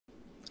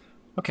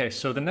Okay,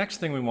 so the next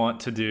thing we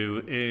want to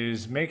do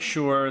is make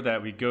sure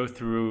that we go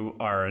through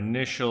our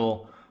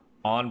initial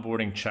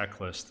onboarding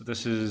checklist.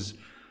 This is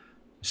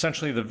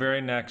essentially the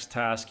very next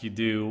task you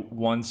do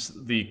once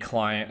the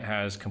client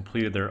has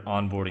completed their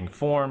onboarding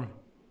form.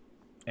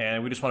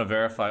 And we just want to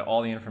verify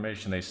all the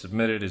information they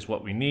submitted is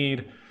what we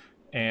need,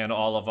 and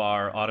all of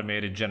our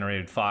automated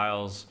generated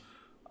files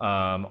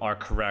are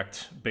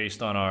correct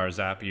based on our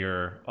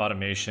Zapier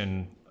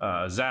automation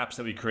zaps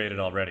that we created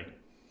already.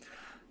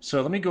 So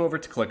let me go over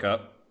to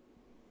ClickUp,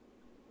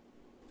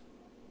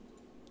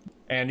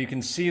 and you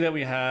can see that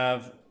we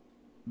have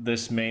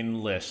this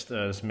main list,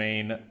 this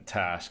main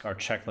task, our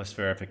checklist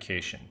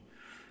verification.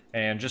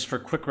 And just for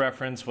quick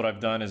reference, what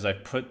I've done is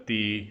I've put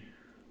the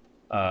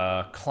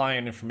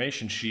client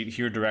information sheet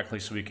here directly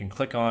so we can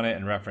click on it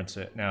and reference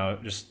it. Now,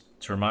 just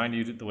to remind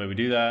you the way we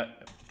do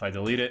that, if I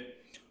delete it,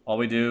 all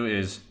we do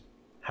is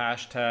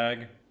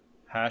hashtag,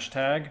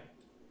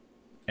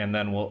 and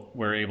then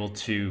we're able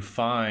to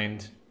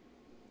find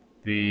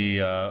the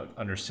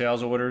under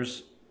sales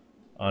orders,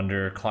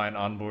 under client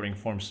onboarding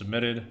form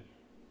submitted,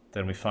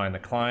 then we find the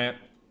client,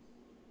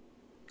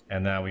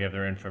 and now we have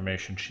their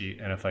information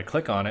sheet. And if I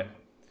click on it,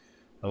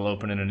 it'll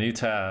open in a new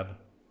tab,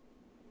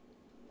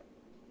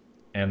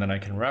 and then I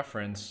can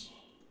reference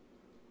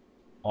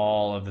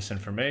all of this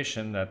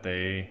information that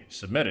they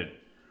submitted.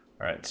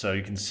 All right, so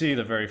you can see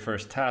the very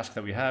first task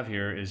that we have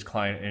here is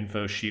client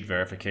info sheet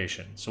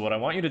verification. So what I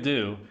want you to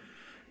do,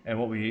 and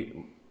what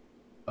we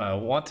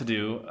want to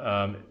do,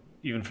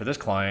 even for this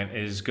client,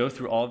 is go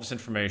through all of this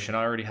information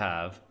I already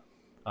have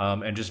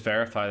and just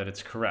verify that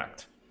it's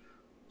correct.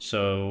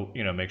 So,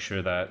 make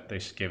sure that they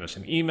gave us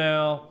an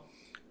email.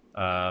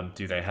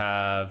 Do they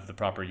have the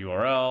proper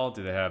URL?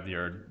 Do they have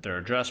their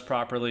address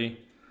properly?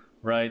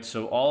 Right,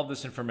 so all of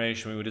this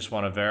information we would just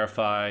want to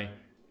verify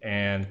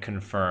and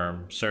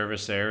confirm.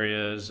 Service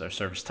areas or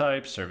service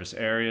types, service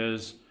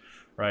areas,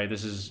 right?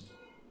 This is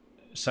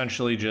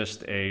essentially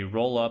just a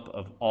roll-up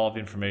of all of the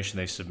information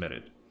they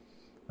submitted.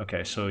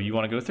 Okay, so you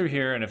want to go through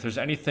here, and if there's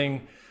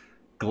anything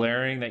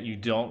glaring that you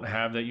don't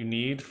have that you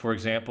need, for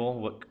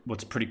example,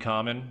 what's pretty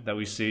common that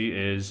we see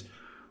is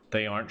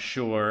they aren't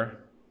sure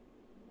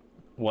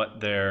what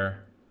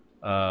their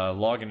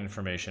login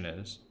information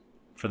is.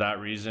 For that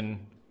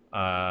reason,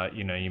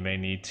 you may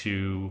need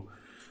to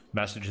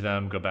message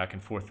them, go back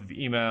and forth with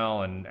the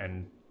email,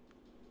 and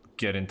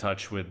get in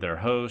touch with their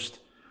host.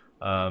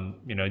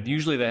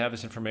 Usually they have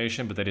this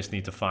information, but they just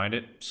need to find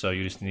it. So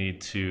you just need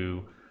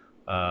to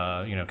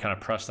kind of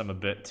press them a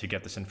bit to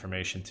get this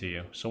information to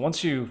you. So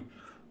once you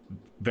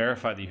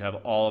verify that you have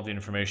all of the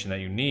information that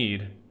you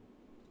need,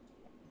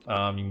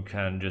 you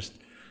can just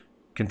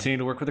continue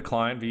to work with the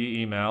client via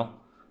email,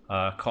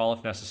 call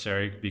if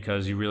necessary,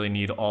 because you really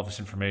need all this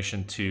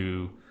information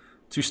to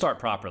start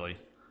properly.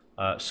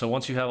 So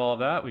once you have all of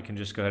that, we can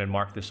just go ahead and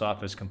mark this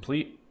off as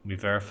complete. We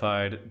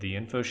verified the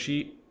info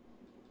sheet.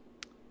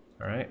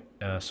 All right,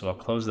 so I'll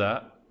close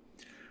that.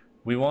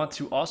 We want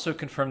to also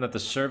confirm that the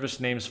service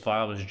names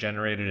file was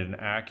generated and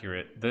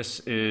accurate. This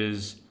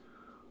is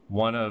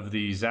one of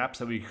the zaps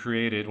that we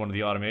created, one of the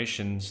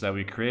automations that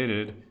we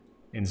created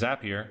in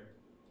Zapier.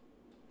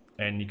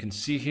 And you can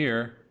see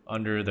here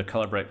under the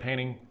Color Bright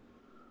Painting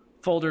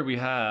folder, we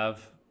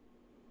have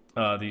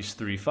these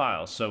three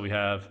files. So we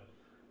have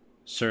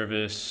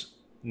service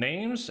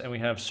names and we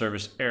have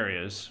service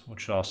areas,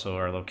 which also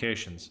are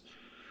locations.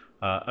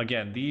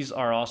 Again, these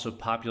are also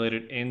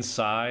populated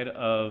inside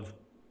of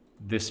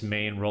this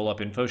main roll-up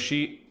info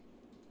sheet,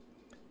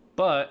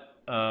 but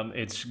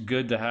it's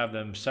good to have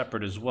them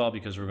separate as well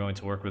because we're going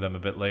to work with them a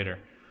bit later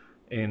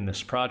in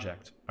this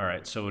project. All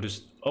right, so we'll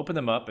just open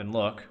them up and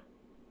look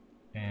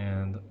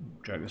and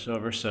drag this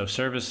over. So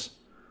service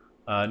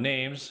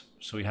names,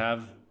 so we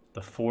have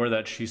the 4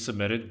 that she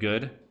submitted,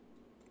 good.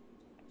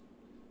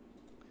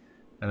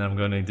 And then I'm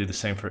going to do the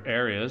same for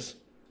areas,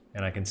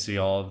 and I can see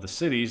all of the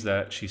cities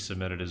that she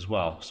submitted as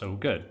well, so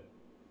good.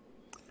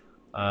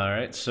 All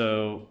right,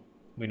 so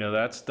we know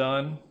that's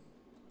done.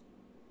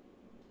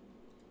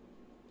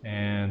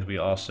 And we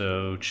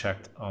also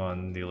checked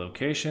on the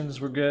locations,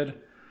 we're good.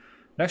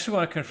 Next, we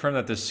want to confirm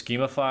that this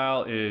schema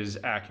file is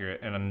accurate,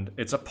 and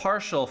it's a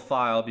partial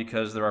file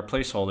because there are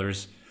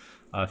placeholders,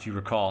 if you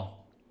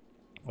recall,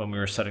 when we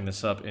were setting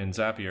this up in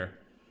Zapier.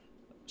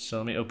 So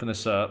let me open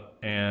this up,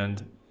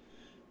 and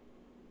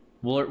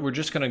we're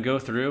just going to go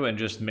through and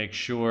just make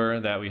sure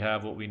that we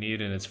have what we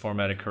need and it's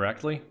formatted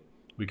correctly.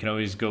 We can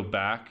always go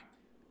back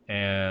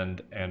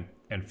and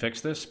fix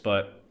this,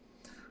 but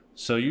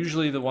so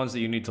usually the ones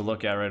that you need to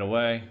look at right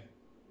away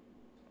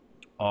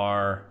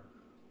are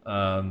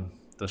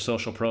the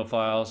social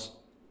profiles.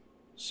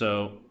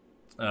 So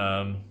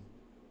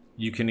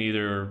you can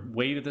either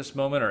wait at this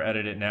moment or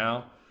edit it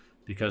now,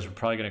 because we're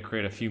probably going to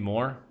create a few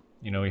more.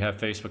 We have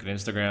Facebook and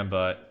Instagram,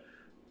 but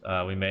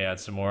we may add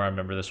some more. I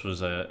remember this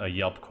was a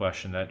Yelp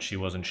question that she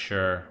wasn't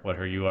sure what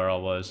her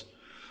URL was,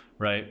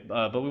 right?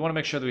 But we want to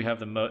make sure that we have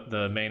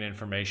the main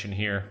information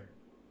here.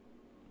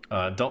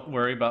 Don't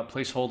worry about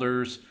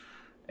placeholders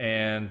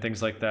and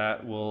things like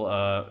that.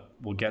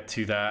 We'll get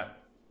to that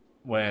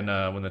when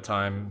the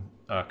time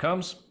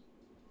comes.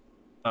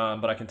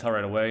 But I can tell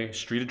right away,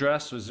 street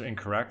address was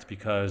incorrect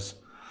because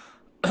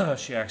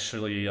she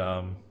actually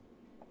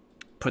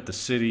put the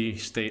city,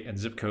 state, and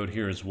zip code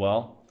here as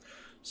well.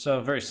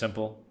 So very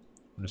simple.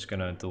 I'm just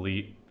gonna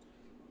delete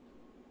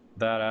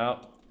that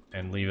out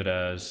and leave it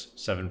as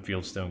 7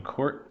 Fieldstone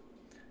Court.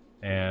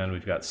 And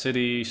we've got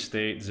city,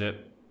 state,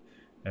 zip,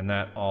 and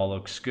that all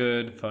looks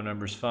good. Phone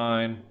number's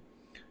fine.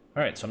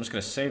 All right, so I'm just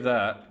gonna save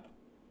that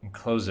and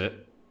close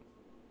it.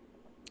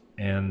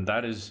 And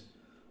that is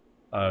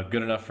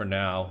good enough for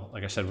now.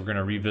 Like I said, we're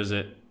gonna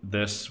revisit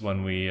this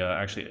when we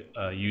actually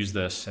use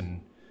this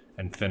and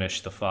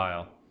finish the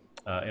file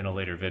in a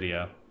later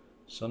video.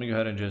 So let me go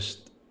ahead and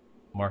just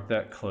mark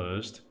that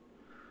closed.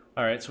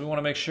 All right, so we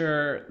wanna make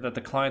sure that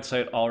the client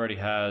site already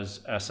has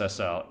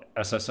SSL.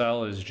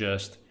 SSL is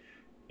just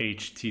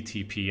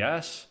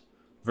HTTPS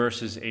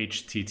versus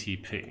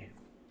HTTP.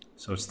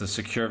 So it's the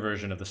secure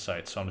version of the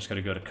site. So I'm just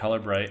gonna go to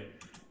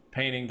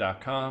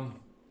colorbrightpainting.com.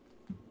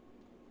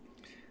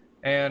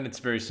 And it's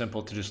very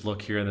simple to just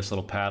look here in this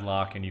little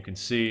padlock and you can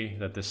see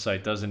that this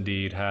site does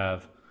indeed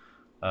have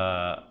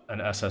an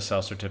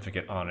SSL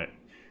certificate on it.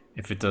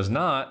 If it does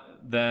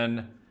not,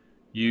 then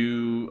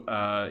you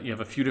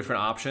have a few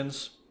different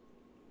options.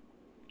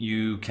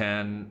 You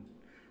can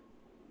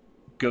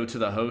go to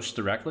the host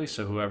directly,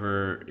 so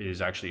whoever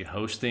is actually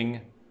hosting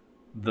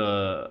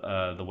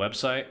the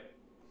website,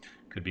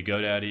 could be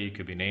GoDaddy,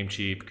 could be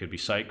Namecheap, could be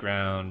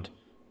SiteGround,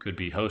 could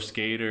be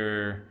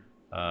HostGator,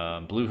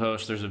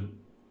 Bluehost. There's a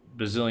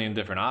bazillion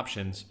different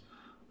options.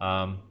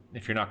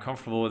 If you're not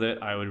comfortable with it,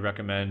 I would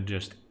recommend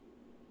just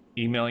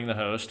emailing the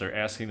host or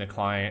asking the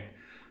client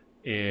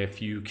if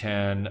you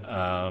can,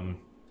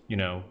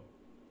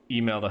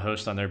 email the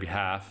host on their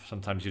behalf.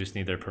 Sometimes you just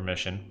need their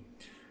permission,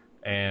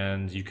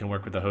 and you can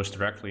work with the host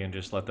directly and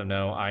just let them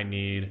know, I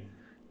need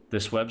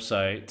this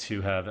website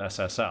to have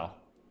SSL,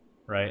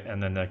 right?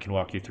 And then they can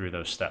walk you through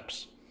those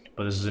steps.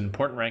 But this is an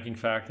important ranking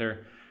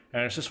factor,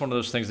 and it's just one of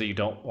those things that you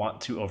don't want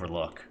to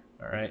overlook.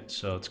 All right,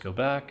 so let's go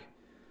back.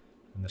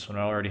 And this one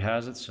already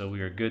has it, so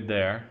we are good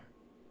there.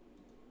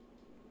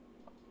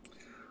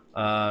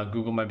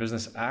 Google My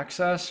Business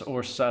access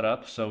or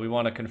setup. So we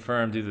want to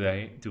confirm,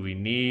 do we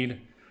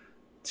need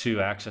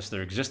to access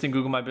their existing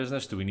Google My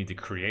Business? Do we need to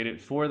create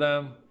it for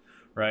them?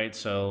 Right,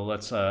 so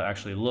let's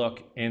actually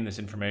look in this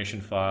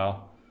information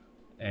file,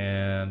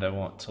 and I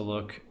want to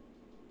look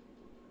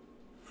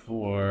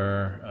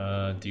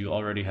for, do you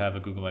already have a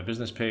Google My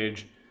Business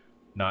page?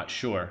 Not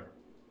sure.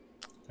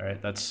 All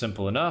right, that's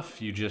simple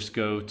enough. You just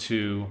go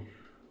to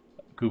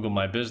Google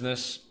My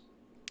Business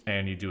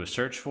and you do a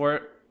search for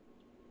it.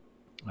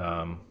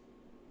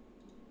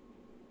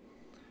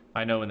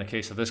 I know in the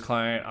case of this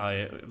client,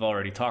 I've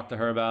already talked to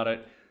her about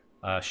it.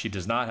 She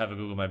does not have a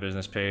Google My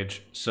Business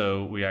page,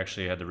 so we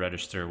actually had to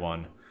register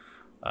one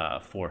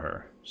for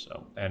her.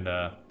 So, and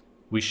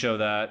we show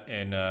that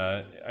in,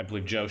 I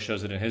believe Joe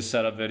shows it in his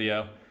setup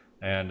video,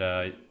 and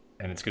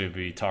it's going to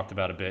be talked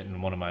about a bit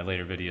in one of my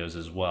later videos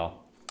as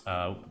well,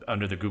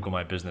 under the Google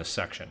My Business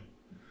section.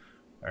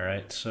 All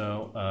right,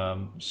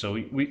 so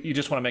you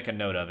just want to make a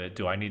note of it.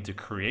 Do I need to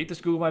create this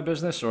Google My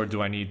Business, or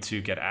do I need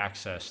to get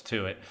access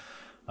to it?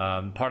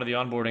 Part of the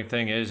onboarding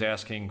thing is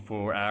asking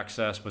for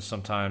access, but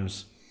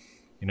sometimes,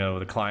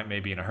 the client may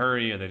be in a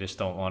hurry or they just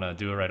don't want to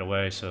do it right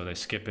away, so they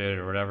skip it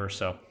or whatever.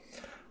 So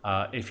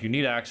if you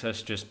need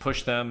access, just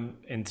push them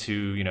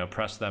into,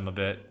 press them a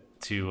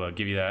bit to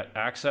give you that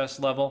access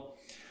level.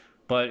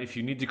 But if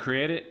you need to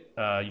create it,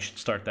 you should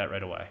start that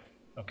right away.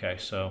 Okay,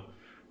 so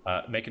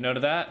make a note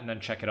of that and then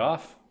check it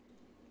off.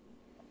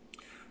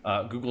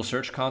 Google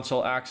Search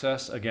Console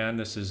access. Again,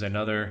 this is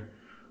another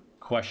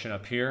question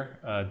up here.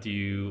 Let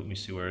me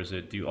see, where is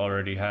it? Do you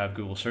already have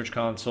Google Search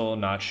Console?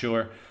 Not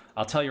sure.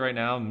 I'll tell you right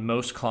now,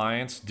 most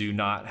clients do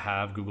not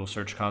have Google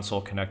Search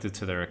Console connected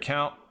to their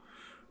account.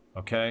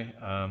 Okay,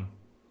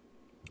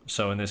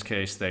 so in this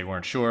case, they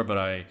weren't sure, but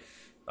I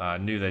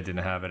knew they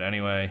didn't have it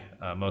anyway.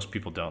 Most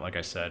people don't, like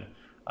I said.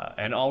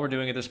 And all we're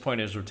doing at this point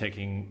is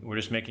we're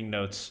just making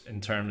notes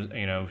in terms,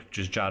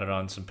 just jot it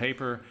on some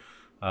paper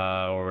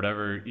or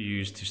whatever you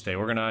use to stay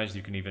organized.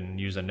 You can even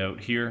use a note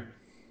here.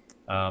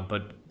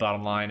 But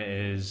bottom line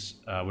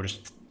is we're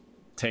just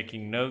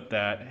taking note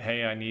that,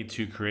 hey, I need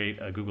to create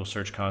a Google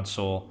Search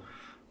Console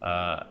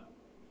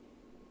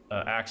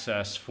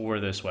access for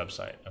this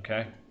website,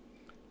 okay?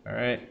 All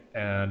right,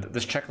 and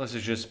this checklist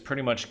is just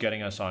pretty much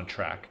getting us on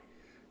track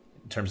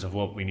in terms of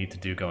what we need to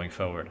do going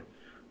forward.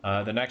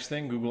 The next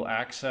thing, Google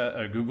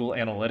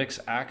Analytics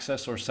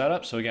access or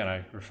setup. So again,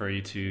 I refer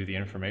you to the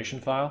information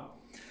file.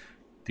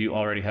 Do you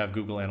already have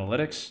Google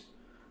Analytics?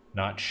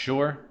 Not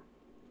sure.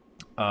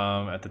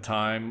 At the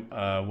time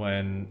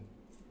when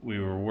we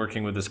were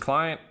working with this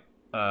client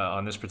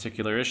on this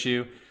particular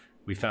issue,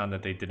 we found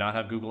that they did not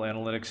have Google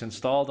Analytics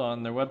installed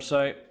on their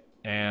website,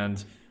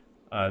 and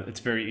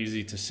it's very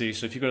easy to see.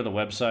 So if you go to the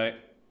website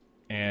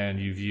and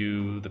you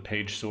view the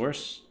page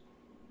source,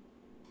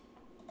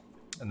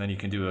 and then you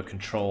can do a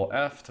Control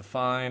F to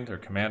find, or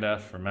Command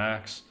F for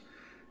Macs,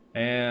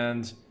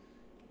 and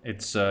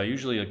It's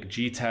usually a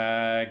G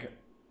tag,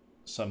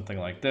 something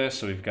like this.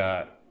 So we've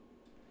got,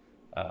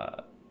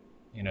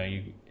 you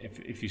know,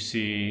 if you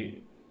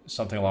see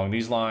something along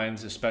these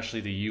lines,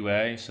 especially the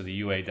UA, so the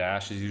UA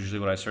dash is usually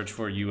what I search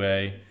for,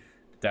 UA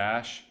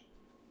dash.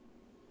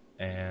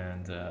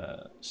 And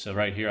so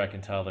right here I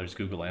can tell there's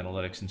Google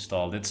Analytics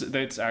installed.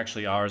 It's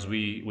actually ours.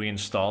 We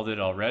installed it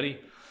already.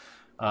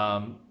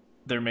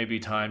 There may be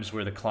times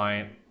where the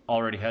client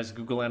already has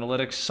Google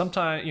Analytics.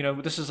 Sometimes, you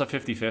know, this is a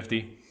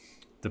 50-50,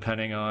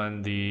 depending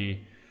on the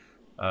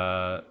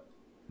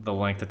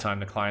length of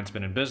time the client's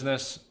been in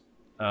business.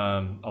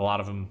 A lot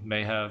of them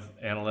may have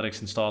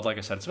analytics installed. Like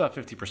I said, it's about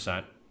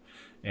 50%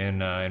 in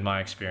my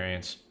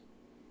experience.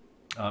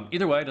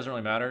 Either way, it doesn't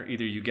really matter.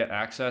 Either you get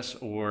access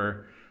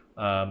or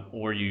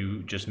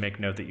you just make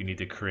note that you need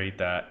to create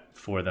that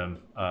for them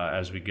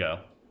as we go.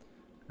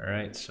 All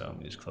right, so let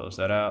me just close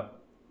that out.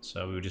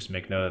 So we would just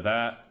make note of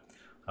that.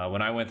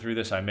 When I went through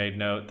this, I made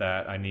note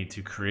that I need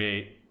to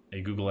create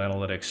a Google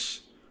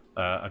Analytics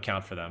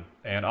account for them.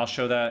 And I'll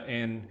show that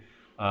in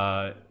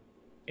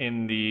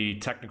the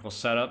technical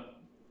setup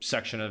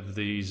section of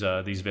these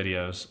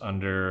videos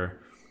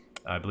under,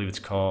 I believe it's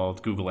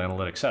called Google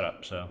Analytics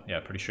Setup. So yeah,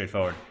 pretty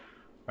straightforward.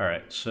 All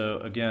right, so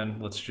again,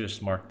 let's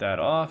just mark that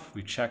off.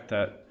 We checked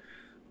that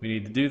we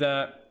need to do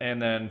that.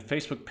 And then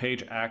Facebook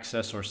page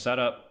access or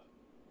setup.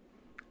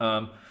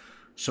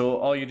 So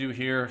all you do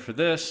here for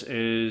this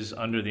is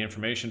under the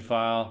information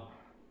file,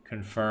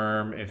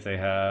 confirm if they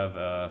have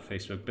a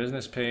Facebook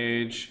business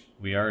page.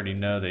 We already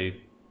know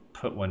they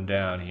put one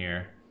down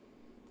here.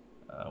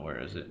 Where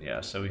is it?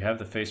 Yeah, so we have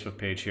the Facebook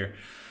page here.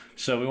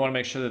 So we want to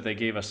make sure that they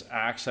gave us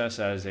access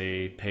as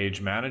a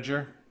page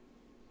manager.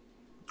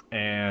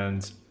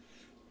 And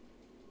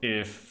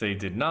if they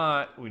did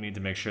not, we need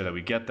to make sure that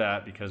we get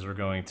that, because we're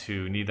going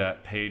to need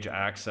that page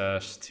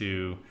access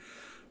to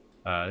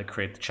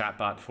create the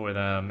chatbot for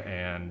them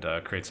and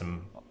create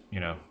some,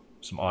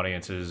 some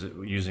audiences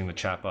using the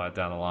chatbot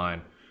down the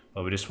line.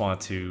 But we just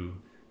want to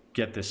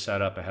get this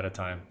set up ahead of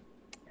time.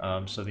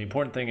 So the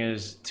important thing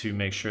is to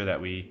make sure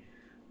that we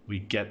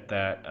get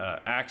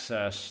that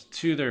access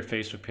to their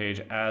Facebook page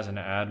as an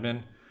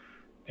admin.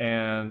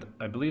 And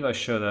I believe I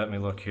showed that. Let me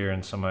look here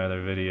in some of my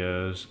other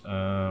videos.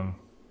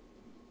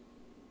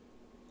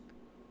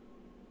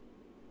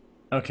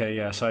 Okay,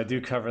 yeah, so I do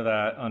cover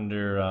that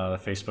under the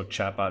Facebook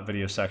chatbot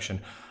video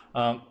section.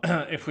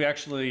 If we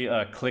actually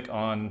click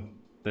on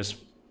this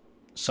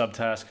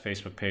subtask,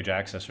 Facebook page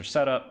access or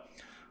setup,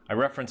 I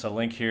reference a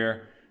link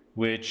here,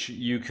 which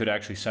you could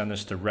actually send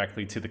this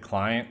directly to the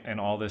client. And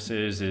all this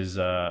is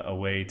a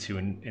way to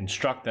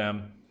instruct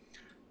them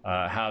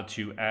how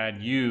to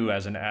add you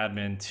as an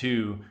admin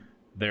to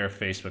their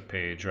Facebook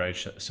page, right?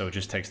 So it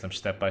just takes them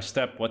step by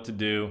step what to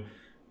do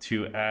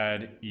to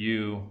add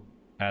you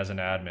as an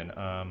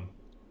admin.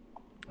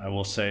 I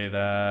will say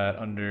that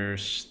under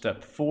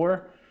step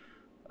 4,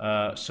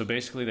 so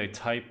basically they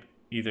type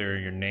either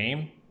your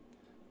name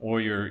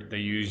or they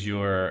use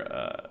your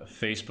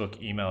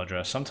Facebook email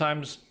address.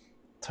 Sometimes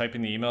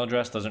typing the email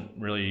address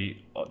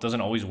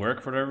doesn't always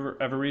work for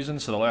whatever reason.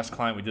 So the last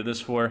client we did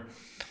this for,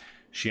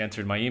 she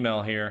entered my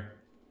email here,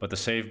 but the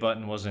save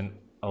button wasn't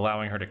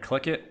allowing her to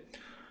click it.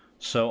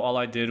 So all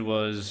I did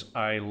was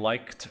I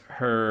liked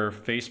her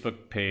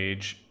Facebook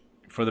page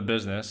for the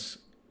business,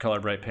 Color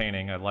Bright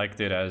Painting. I liked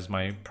it as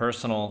my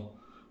personal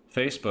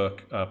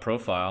Facebook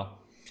profile.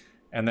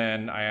 And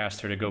then I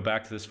asked her to go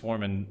back to this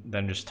form and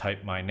then just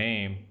type my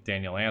name,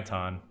 Daniel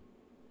Anton,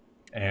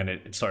 and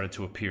it started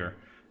to appear.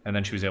 And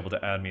then she was able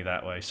to add me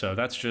that way. So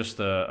that's just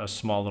a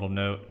small little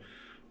note.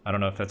 I don't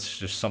know if that's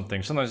just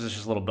something, sometimes it's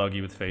just a little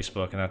buggy with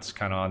Facebook and that's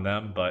kind of on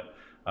them, but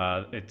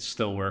it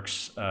still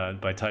works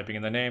by typing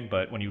in the name.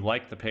 But when you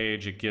like the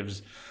page, it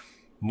gives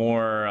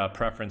more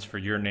preference for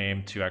your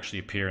name to actually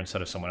appear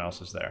instead of someone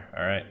else's there.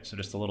 All right, so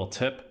just a little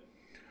tip.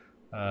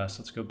 So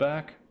let's go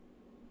back.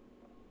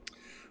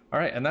 All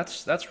right, and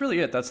that's really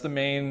it. That's the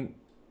main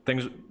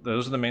things.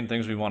 Those are the main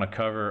things we want to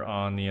cover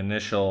on the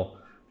initial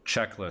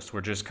checklist.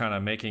 We're just kind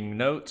of making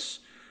notes,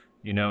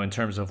 in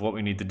terms of what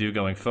we need to do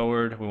going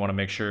forward. We want to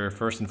make sure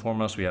first and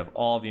foremost we have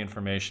all the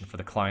information for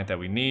the client that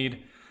we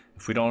need.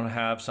 If we don't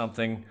have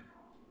something,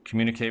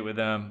 communicate with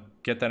them,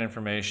 get that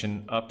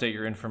information, update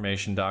your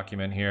information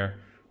document here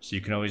so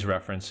you can always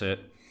reference it,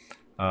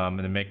 and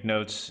then make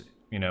notes,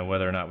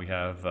 whether or not we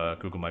have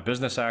Google My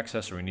Business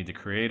access or we need to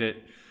create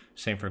it.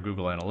 Same for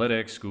Google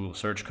Analytics, Google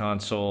Search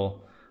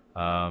Console,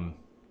 and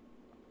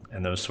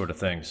those sort of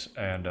things.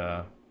 And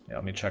yeah,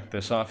 let me check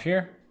this off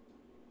here.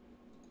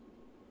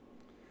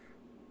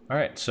 All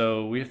right,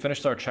 so we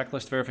finished our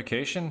checklist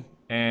verification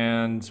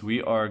and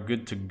we are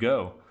good to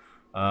go.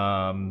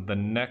 The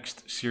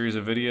next series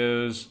of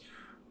videos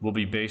will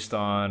be based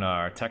on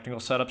our technical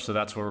setup. So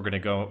that's where we're going to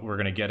go. We're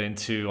going to get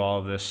into all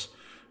of this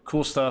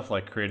cool stuff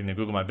like creating the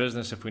Google My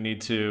Business if we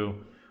need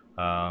to,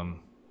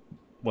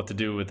 what to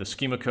do with the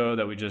schema code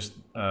that we just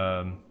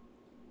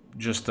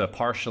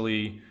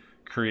partially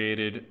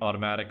created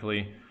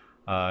automatically,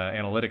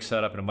 analytics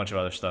setup, and a bunch of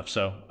other stuff.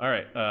 So, all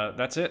right,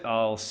 that's it.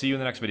 I'll see you in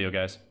the next video,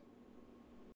 guys.